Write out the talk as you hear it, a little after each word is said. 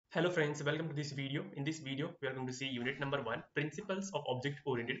Hello friends, welcome to this video. In this video, we are going to see unit number 1, Principles of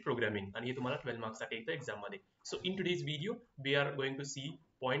Object-Oriented Programming. And ये तुम्हाला 12 marks साठी एकदा exam मध्ये. So in today's video, we are going to see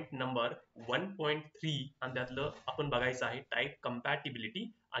point number 1.3 आणि त्यातलं आपण बघायचं आहे type compatibility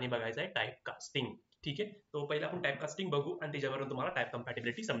आणि बघायचं आहे type casting. ठीक आहे? तो पहिला आपण type casting बघू आणि त्याच्यावरून तुम्हाला type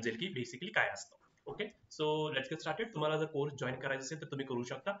compatibility समजेल की बेसिकली काय असतं. Okay so let's get started. तुम्हाला जर कोर्स जॉईन करायचा असेल तर तुम्ही करू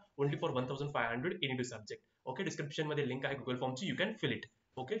शकता only for 1500 in to subject. Okay description मध्ये लिंक आहे Google फॉर्मची, you can fill it.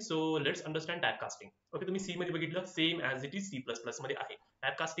 Okay so let's understand type casting. Okay तुम्ही सी मध्ये बघितलं same as it is C++ मध्ये आहे.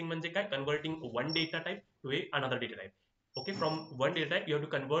 टाइप कास्टिंग म्हणजे काय? Converting one data type two another data type. Okay from one data type you have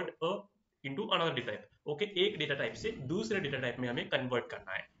to convert into another data type. Okay एक data type से दूसरे data type में हमें convert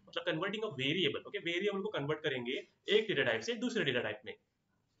करना है, मतलब converting a variable. Okay variable को convert करेंगे एक डेटा टाइप से दूसरे डेटा टाइप में.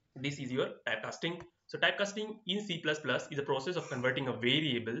 This is your typecasting. So typecasting in C++ is a process of converting a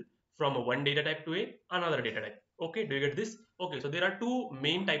variable from one data type to another data type. Okay, do you get this? Okay, so there are two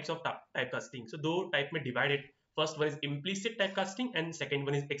main types of typecasting. So दो type में divided. First one is implicit typecasting and second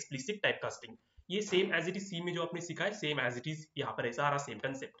one is explicit typecasting. ये same as it is C में जो आपने सीखा है same as it is यहाँ पर है, सारा same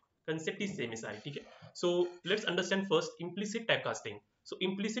concept. Concept is same है सारी, ठीक है? So let's understand first implicit typecasting. So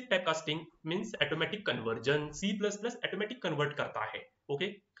implicit typecasting means automatic conversion. C++ automatic convert करता है. ओके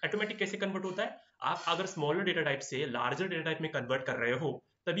ऑटोमेटिक कैसे कन्वर्ट होता है? आप अगर स्मॉलर डेटा टाइप से लार्जर डेटा टाइप में कन्वर्ट कर रहे हो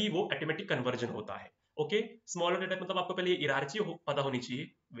तभी वो ऑटोमेटिक कन्वर्जन होता है. ओके स्मॉलर डेटा मतलब आपको पहले हिरार्ची पता होनी चाहिए.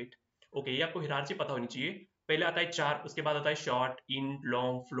 वेट ओके ये आपको हिरार्ची पता होनी चाहिए. पहले आता है चार, उसके बाद आता है short, in,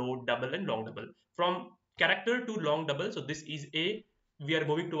 long, float, double and long double. From character to long double, so this is A V are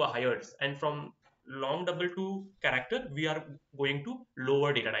moving to a heirs and from long double to character we are going to lower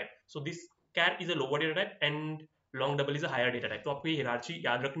data type. So this char is a lower data type and long double is a higher data type. तो आपको ये hierarchy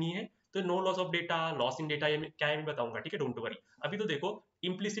याद रखनी है. तो no loss of data, loss in data क्या है मैं बताऊंगा, ठीक है? Don't worry. अभी तो देखो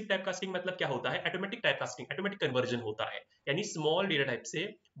इम्प्लिसिट टाइप कास्टिंग मतलब क्या होता है? Automatic type casting, automatic conversion होता है. यानी स्मॉल डेटा टाइप से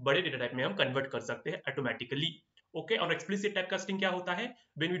बड़े डेटा टाइप में हम कन्वर्ट कर सकते हैं ऑटोमेटिकली. ओके और एक्सप्लिसिट टाइप कास्टिंग क्या होता है?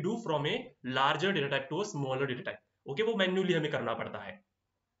 When we do from a larger data type to a smaller data type. Okay वो मैन्युअली हमें करना पड़ता है.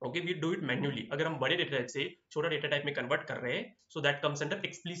 Okay we do it manually. अगर हम बड़े डेटा टाइप से छोटा डेटा टाइप में कन्वर्ट कर रहे हैं so that comes under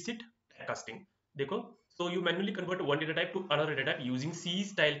explicit casting. देखो so you manually convert one data type two another data type using C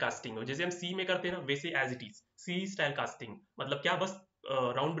style casting. जैसे हम सी में करते हैं ना वैसे as it is C style casting. मतलब क्या? बस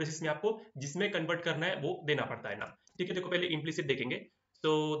राउंड ब्रेसिस में आपको जिसमें कन्वर्ट करना है वो देना पड़ता है ना. ठीक है देखो पहले इम्प्लिसिट देखेंगे.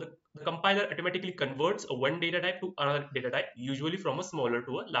 So the compiler automatically converts one data type to another data type, usually from a smaller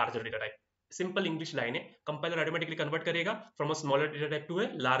to a larger data type. Simple English line है. कंपाइलर ऑटोमेटिकली कन्वर्ट करेगा from a smaller data type two a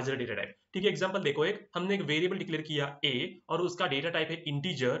larger data type. ठीक है example देखो, एक हमने एक variable declare किया a और उसका डेटा टाइप है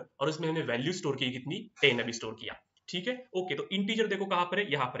इंटीजर और उसमें हमने वैल्यू स्टोर की कितनी? 10 अभी स्टोर किया. ठीक है ओके तो इंटीजर देखो कहां पर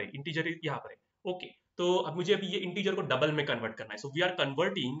है? यहां पर है. इंटीजर यहां पर है. ओके तो अब मुझे अभी ये इंटीजर को डबल में कन्वर्ट करना है. So we are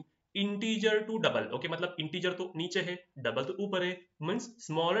converting integer to double. Okay मतलब इंटीजर तो नीचे है, डबल तो ऊपर है. मींस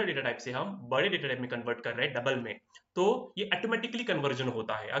स्मॉलर डेटा टाइप से हम बड़े डेटा टाइप में कन्वर्ट कर रहे हैं डबल में. तो ये ऑटोमेटिकली कन्वर्जन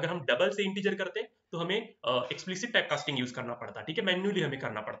होता है. अगर हम डबल से इंटीजर करते तो हमें एक्सप्लिसिट टाइप कास्टिंग यूज करना पड़ता. ठीक है मैन्युअली हमें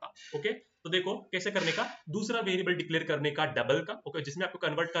करना पड़ता. ओके तो देखो कैसे करने का. दूसरा वेरिएबल डिक्लेयर करने का डबल का. ओके जिसमें आपको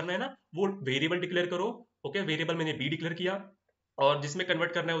कन्वर्ट करना है ना वो वेरिएबल डिक्लेयर करो. ओके वेरिएबल मैंने बी डिक्लेयर किया और जिसमें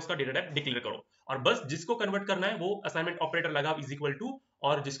कन्वर्ट करना है उसका डेटा टाइप डिक्लेयर करो. और बस जिसको कन्वर्ट करना है वो असाइनमेंट ऑपरेटर लगाओ इज इक्वल टू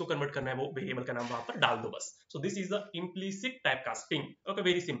और जिसको कन्वर्ट करना है वो वेरिएबल का नाम वहां पर डाल दो बस. So this is the implicit type casting. Okay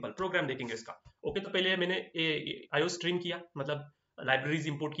very simple programme देखेंगे इसका. ओके तो पहले मैंने आईओ स्ट्रीम किया मतलब लाइब्रेरीज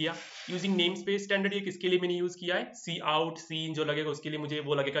इंपोर्ट किया यूजिंग नेम स्पेस स्टैंडर्ड. ये किसके लिए मैंने यूज किया है? सी आउट सीन जो लगेगा उसके लिए मुझे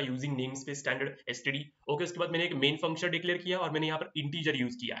वो लगेगा using name space standard STD. Okay उसके बाद मैंने एक मेन फंक्शन डिक्लेयर किया और मैंने यहाँ पर इंटीजर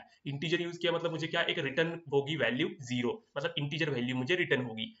यूज किया है. इंटीजर यूज किया मतलब मुझे क्या एक रिटर्न होगी वैल्यू 0, मतलब इंटीजर वैल्यू मुझे रिटर्न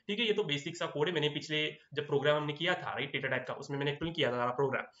होगी. ठीक है ये तो बेसिक सा कोड है. मैंने पिछले जब प्रोग्राम हमने किया था राइट डेटा टाइप का उसमें मैंने एक्सप्लेन किया था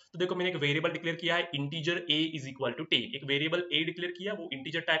प्रोग्राम. तो देखो मैंने एक वेरिएबल डिक्लेयर किया है integer a is equal to 10. एक वेरिएबल a डिक्लेयर किया वो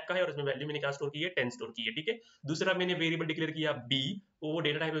इंटीजर टाइप का है और उसमें वैल्यू मैंने क्या स्टोर की है? 10 स्टोर की है. ठीक है दूसरा मैंने वेरिएबल डिक्लेयर किया b, वो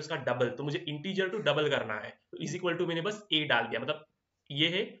डेटा टाइप है उसका डबल. तो मुझे इंटीजर टू डबल करना है तो इज इक्वल टू मैंने बस a डाल दिया मतलब ये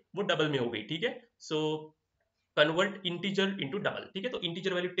है वो डबल में हो गई. ठीक है so convert integer into double. ठीक है तो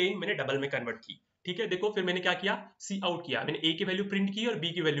इंटीजर वैल्यू 10 मैंने डबल में कन्वर्ट की. ठीक है देखो फिर मैंने क्या किया? सी आउट किया. मैंने a की वैल्यू प्रिंट की और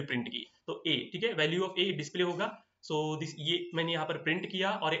b की वैल्यू प्रिंट की. तो a ठीक है वैल्यू ऑफ a डिस्प्ले होगा. सो दिस ये मैंने यहाँ पर प्रिंट किया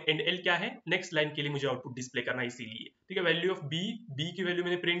और एंड एल क्या है? नेक्स्ट लाइन के लिए मुझे आउटपुट डिस्प्ले करना है इसीलिए. ठीक है वैल्यू ऑफ b की वैल्यू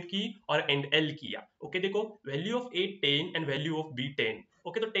मैंने प्रिंट की और एंड एल किया. ओके देखो value of a 10 and value of b 10.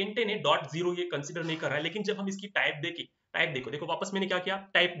 Okay तो 10 10 है डॉट 0 ये कंसिडर नहीं कर रहा है. लेकिन जब हम इसकी टाइप देखें टाइप देखो देखो वापस मैंने क्या किया?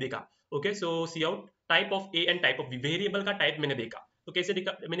 टाइप देखा. Okay so C out type of a and type of b variable का टाइप मैंने देखा. तो कैसे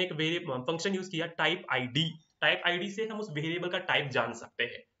देखा? मैंने एक वेरिएबल फंक्शन यूज किया टाइप आईडी. टाइप आईडी से हम उस वेरिएबल का टाइप जान सकते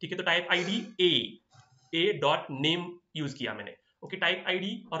हैं. ठीक है तो type ID a dot name use किया मैंने. ओके, टाइप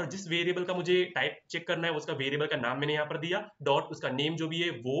आईडी और जिस वेरिएबल का मुझे टाइप चेक करना है उसका वेरिएबल का नाम मैंने यहाँ पर दिया, डॉट उसका नेम जो भी है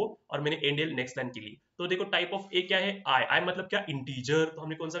वो, और मैंने एंड नेक्स्ट लाइन के लिए। तो देखो टाइप ऑफ ए क्या है, आई, आई मतलब क्या, इंटीजर, तो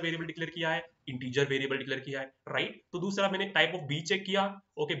हमने कौन सा वेरिएबल डिक्लेयर किया है, इंटीजर वेरिएबल डिक्लेयर किया है, राइट। तो दूसरा मैंने टाइप ऑफ बी चेक किया,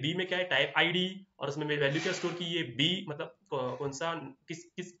 ओके, बी में क्या है, टाइप आईडी, और उसमें मैंने वैल्यू क्या स्टोर की है, बी, मतलब कौन सा,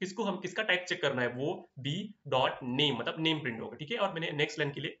 किसको हम किसका टाइप चेक करना है, वो बी डॉट नेम, मतलब नेम प्रिंट होगा, ठीक है। और मैंने नेक्स्ट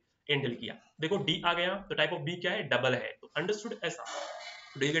लाइन के लिए एंडल किया। देखो डी आ गया, तो टाइप ऑफ बी क्या है, डबल है, तो अंडरस्टूड ऐसा।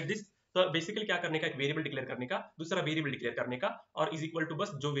 Do you get this? तो बेसिकली क्या करने का, एक वेरिएबल डिक्लेयर करने का, दूसरा वेरिएबल डिक्लेयर करने का, और इज इक्वल टू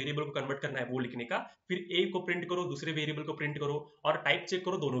बस जो वेरिएबल को कन्वर्ट करना है वो लिखने का, फिर ए को प्रिंट करो, दूसरे वेरिएबल को प्रिंट करो, और टाइप चेक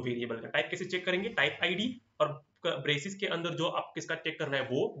करो दोनों वेरिएबल का। टाइप कैसे चेक करेंगे, टाइप आईडी, और ब्रेसिस के अंदर जो आप किसका चेक करना है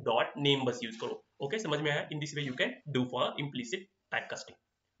वो डॉट नेम बस यूज करो। ओके, समझ में आया? In this way you can do for implicit type casting.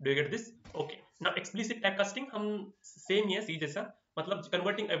 Do you get this? Okay, now explicit type casting हम सेम ही है, सी जैसा, मतलब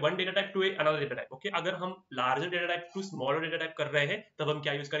converting one data type two another data type. Okay, अगर हम larger data type two smaller data type कर रहे हैं तब हम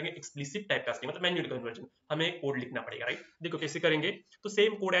क्या यूज करेंगे, एक्सप्लिसिट टाइप कास्टिंग, मतलब मैन्युअल कन्वर्जन, हमें कोड लिखना पड़ेगा, राइट। देखो कैसे करेंगे, तो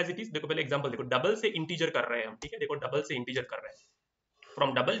same code as it is. देखो पहले एग्जांपल देखो, डबल से इंटीजर कर रहे हैं हम, ठीक है, देखो डबल से इंटीजर कर रहे हैं,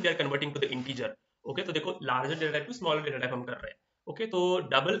 from double we are converting to the integer. Okay, तो देखो larger data type two smaller data type हम कर रहे हैं। ओके, तो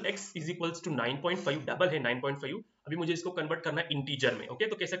double x is equals to 9.5, double है 9.5, अभी मुझे इसको कन्वर्ट करना है इंटीजर में। ओके,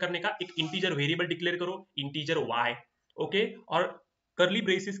 तो कैसे करने का, एक इंटीजर वेरिएबल डिक्लेयर करो, इंटीजर वाई, ओके, और करली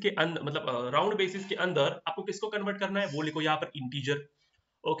ब्रेसिस के अंदर, मतलब राउंड बेसिस के अंदर आपको किसको कन्वर्ट करना है वो लिखो यहाँ पर, इंटीजर।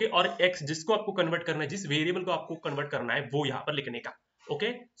 ओके, और x जिसको आपको कन्वर्ट करना है, जिस वेरिएबल को आपको कन्वर्ट करना है वो यहाँ पर लिखने का।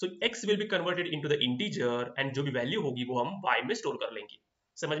 Okay, so x will be converted into the integer, and जो भी वैल्यू होगी वो हम y में स्टोर कर लेंगे।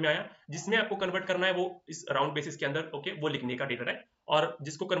 समझ में आया? जिसमें आपको कन्वर्ट करना है वो इस राउंड बेसिस के अंदर, ओके, वो लिखने का डेटा टाइप, और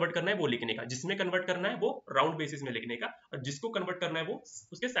जिसको कन्वर्ट करना है वो लिखने का, जिसमें कन्वर्ट करना है वो राउंड बेसिस में लिखने का, और जिसको कन्वर्ट करना है वो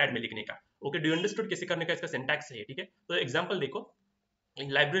उसके साइड में लिखने का। ओके, डू यू अंडरस्टूड कैसे करने का, इसका सिंटैक्स है, ठीक है। तो एग्जांपल देखो,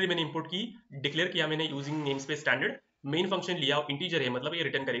 लाइब्रेरी मैंने इंपोर्ट की, डिक्लेयर किया मैंने using namespace standard, main function लिया, इंटीजर है मतलब ये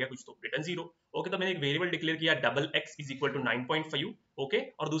रिटर्न करेगा कुछ, तो रिटर्न 0। ओके, तो मैंने एक वेरिएबल डिक्लेयर किया double x is equal to 9.5, okay,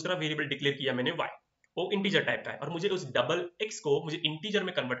 और दूसरा वेरिएबल डिक्लेयर किया मैंने वाई, वो इंटीजर टाइप का है, और मुझे उस डबल एक्स को मुझे इंटीजर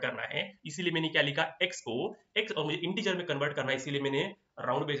में कन्वर्ट करना है, इसीलिए मैंने क्या लिखा, एक्स को एक्स, और मुझे इंटीजर में कन्वर्ट करना है, इसीलिए मैंने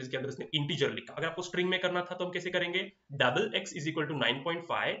राउंड बेसिस के अंदर इसमें इंटीजर लिखा। अगर आपको स्ट्रिंग में करना था तो हम कैसे करेंगे, double x is equal to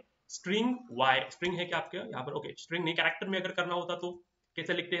 9.5 string Y, string है क्या आपके यहाँ पर, ओके, स्ट्रिंग नहीं, कैरेक्टर में अगर करना होता तो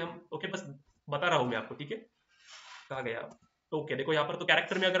कैसे लिखते हैं हम, ओके, बस बता रहा हूं मैं आपको, ठीक है। कहा गया, ओके, देखो यहाँ पर तो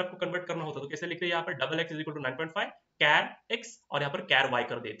कैरेक्टर में अगर आपको कन्वर्ट करना होता तो कैसे लिखते हैं, यहाँ पर double x is equal to 9.5 char x, और यहाँ पर कैर वाई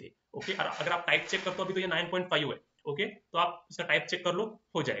कर देते। ओके, और अगर आप टाइप चेक करते हो, अभी तो ये 9.5 है, ओके, तो आप इसका टाइप चेक कर लो,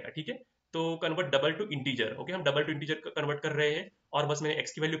 हो जाएगा, ठीक है। तो convert double two integer, okay, हम डबल टू इंटीजर कन्वर्ट कर रहे हैं, और बस मैंने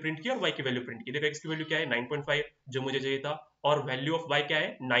एक्स की वैल्यू प्रिंट की और वाई की वैल्यू प्रिंट की। देखो एक्स की वैल्यू क्या है, 9.5 जो मुझे चाहिए था, और वैल्यू ऑफ वाई क्या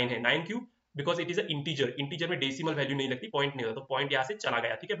है, 9 है। 9 क्यों, because it is a integer, integer में डेसिमल वैल्यू नहीं लगती, पॉइंट नहीं होता, तो पॉइंट यहाँ से चला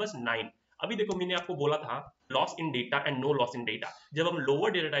गया, ठीक है, बस 9। अभी देखो मैंने आपको बोला था loss in data and no loss in data, जब हम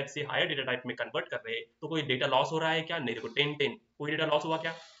लोअर डेटा टाइप से हायर डेटा टाइप में कन्वर्ट कर रहे हैं तो कोई डेटा लॉस हो रहा है क्या, नहीं। देखो 10 कोई डेटा लॉस हुआ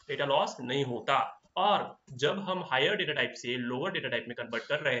क्या, डेटा लॉस नहीं होता। और जब हम हायर डेटा टाइप से लोअर डेटा टाइप में कन्वर्ट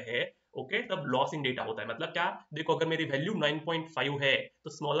कर रहे हैं, ओके, तब लॉस इन डेटा होता है। मतलब क्या, देखो अगर मेरी वैल्यू 9.5 है तो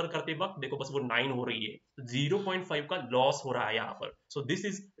स्मॉलर करते वक्त देखो बस वो 9 हो रही है, 0.5 का लॉस हो रहा है यहाँ पर। So this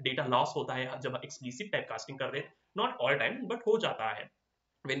is data loss होता है जब एक्सप्लिसिट टाइप कास्टिंग कर रहे हैं, नॉट ऑल टाइम बट हो जाता है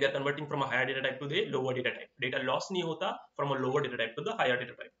when we are converting from a higher data type to the lower data type. Data loss नहीं होता from a lower data type to the higher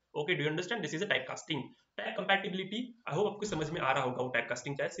data type. Okay, do you understand? This is a type casting. Type compatibility. I hope आपको समझ में आ रहा होगा वो type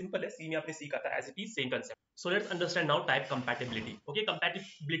casting क्या है. Simple है. C में आपने सीखा था as it is same concept. So let's understand now type compatibility. Okay,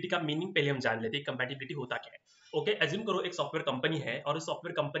 compatibility का meaning पहले हम जान लेते हैं. Compatibility होता क्या है? Okay, assume करो एक सॉफ्टवेयर कंपनी है और उस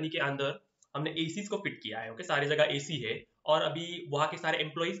सॉफ्टवेयर कंपनी के अंदर हमने एसीज को फिट किया है। ओके, सारी जगह एसी है और अभी वहाँ के सारे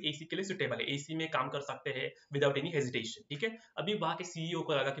एम्प्लॉइज एसी के लिए सुटेबल है, एसी में काम कर सकते हैं विदाउट एनी हेजिटेशन, ठीक है। अभी वहाँ के सीईओ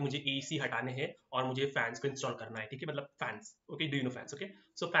को लगा कि मुझे एसी हटाने हैं और मुझे फैंस को इंस्टॉल करना है, ठीक है, मतलब fans, okay, do you know fans, okay,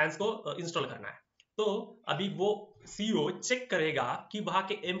 so fans को इंस्टॉल करना है। तो अभी वो सीईओ चेक करेगा कि वहाँ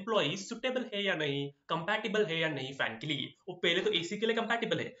के एम्प्लॉइज सुटेबल है या नहीं, कंपैटिबल है या नहीं फैन के लिए। वो पहले तो एसी के लिए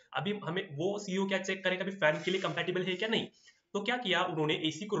कंपैटिबल है, अभी हमें वो सीईओ क्या चेक करेगा अभी फैन के लिए कंपैटिबल है क्या नहीं। तो क्या किया उन्होंने,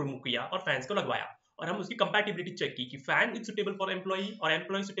 एसी को रिमूव किया और फैंस को लगवाया, और हम उसकी कंपैटिबिलिटी चेक की कि fan is suitable for employee और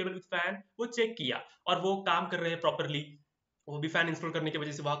एम्प्लॉई सुटेबल विद फैन, वो चेक किया और वो काम कर रहे हैं प्रॉपरली। वो भी फैन इंस्टॉल करने की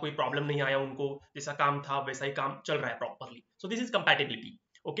वजह से वहां कोई प्रॉब्लम नहीं आया, उनको जैसा काम था वैसा ही काम चल रहा है properly. So this is compatibility.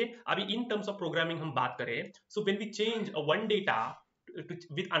 Okay, अभी इन टर्म्स ऑफ प्रोग्रामिंग हम बात करें, so when we change one data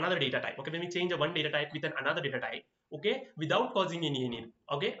with another data type, okay, when we change a one data type with another data type, okay, without causing any error,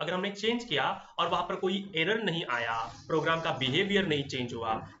 okay, अगर हमने change किया और वहां पर कोई एरर नहीं आया, प्रोग्राम का बिहेवियर नहीं चेंज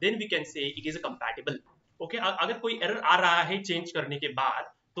हुआ, then we can say it is compatible. okay, अगर कोई एरर आ रहा है चेंज करने के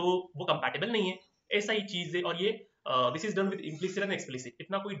बाद तो वो कंपैटिबल नहीं है, ऐसा ही चीज है। और ये this is done with implicit and explicit.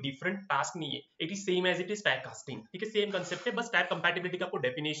 इतना कोई डिफरेंट टास्क नहीं है, it is same as it is type casting. ठीक है, सेम कंसेप्ट है, बस टाइप कंपैटिबिलिटी का आपको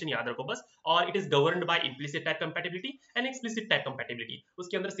डेफिनेशन याद रखो बस. और it is governed bye implicit type compatibility and explicit type compatibility.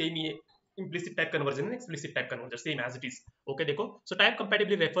 उसके अंदर सेम ही है, implicit type conversion and explicit type conversion, same as it is. Okay, देखो, so type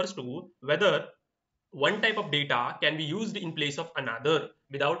compatibility refers to whether one type of data can be used in place of another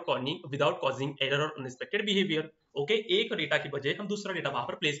without causing error or unexpected behavior. Okay, एक data की बजाय हम दूसरा data वहां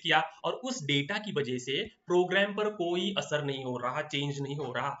पर place किया और उस डेटा की वजह से प्रोग्राम पर कोई असर नहीं हो रहा, चेंज नहीं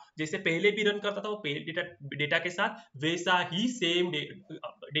हो रहा. जैसे पहले भी रन करता था वो डेटा के साथ, वैसा ही सेम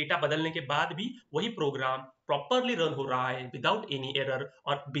डेटा बदलने के बाद भी वही प्रोग्राम प्रॉपरली रन हो रहा है विदाउट एनी एरर,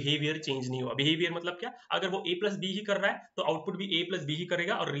 और बिहेवियर चेंज नहीं हुआ. बिहेवियर मतलब क्या, अगर वो ए प्लस बी ही कर रहा है तो आउटपुट भी ए प्लस बी ही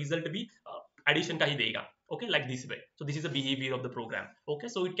करेगा और रिजल्ट भी addition का ही देगा. Okay, like this way. So this is the behavior of the program. Okay,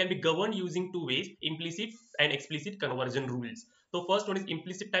 so it can be governed using two ways, implicit and explicit conversion rules. So first one is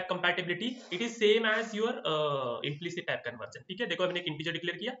implicit type compatibility. It is same as your implicit type conversion. ठीक है, देखो मैंने एक integer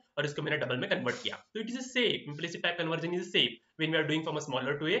declare किया और इसको मैंने double में कन्वर्ट किया, तो it is same. implicit type conversion is same when we are doing from a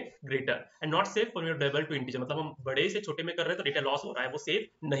smaller to a greater and not safe when we are double to integer. मतलब हम बड़े से छोटे में कर रहे हैं तो डेटा लॉस हो रहा है, वो सेफ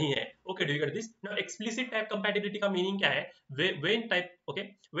नहीं है. Okay, do you get this? Now explicit type compatibility का मीनिंग क्या है? when type, okay,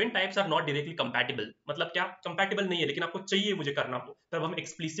 when types are not directly compatible, मतलब क्या, कंपैटिबल नहीं है लेकिन आपको चाहिए मुझे करना हो, तब हम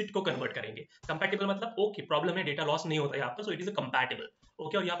एक्सप्लिसिट को कन्वर्ट करेंगे. कंपैटिबल मतलब ओके, प्रॉब्लम है, डेटा लॉस नहीं होता है आपका, so it is compatible.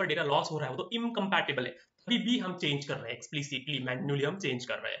 Okay, और यहाँ पर डेटा लॉस हो रहा है, वो तो इनकम्पैटिबल है, तभी भी हम चेंज कर रहे हैं, एक्सप्लिसिटली मैन्युअली हम चेंज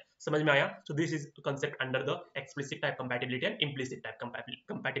कर रहे हैं. समझ में आया? So this is concept under the explicit type compatibility and implicit type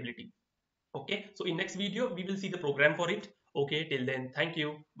compatibility. Okay, so in next video we will see the program for it. Okay, till then, thank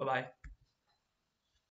you, bye bye.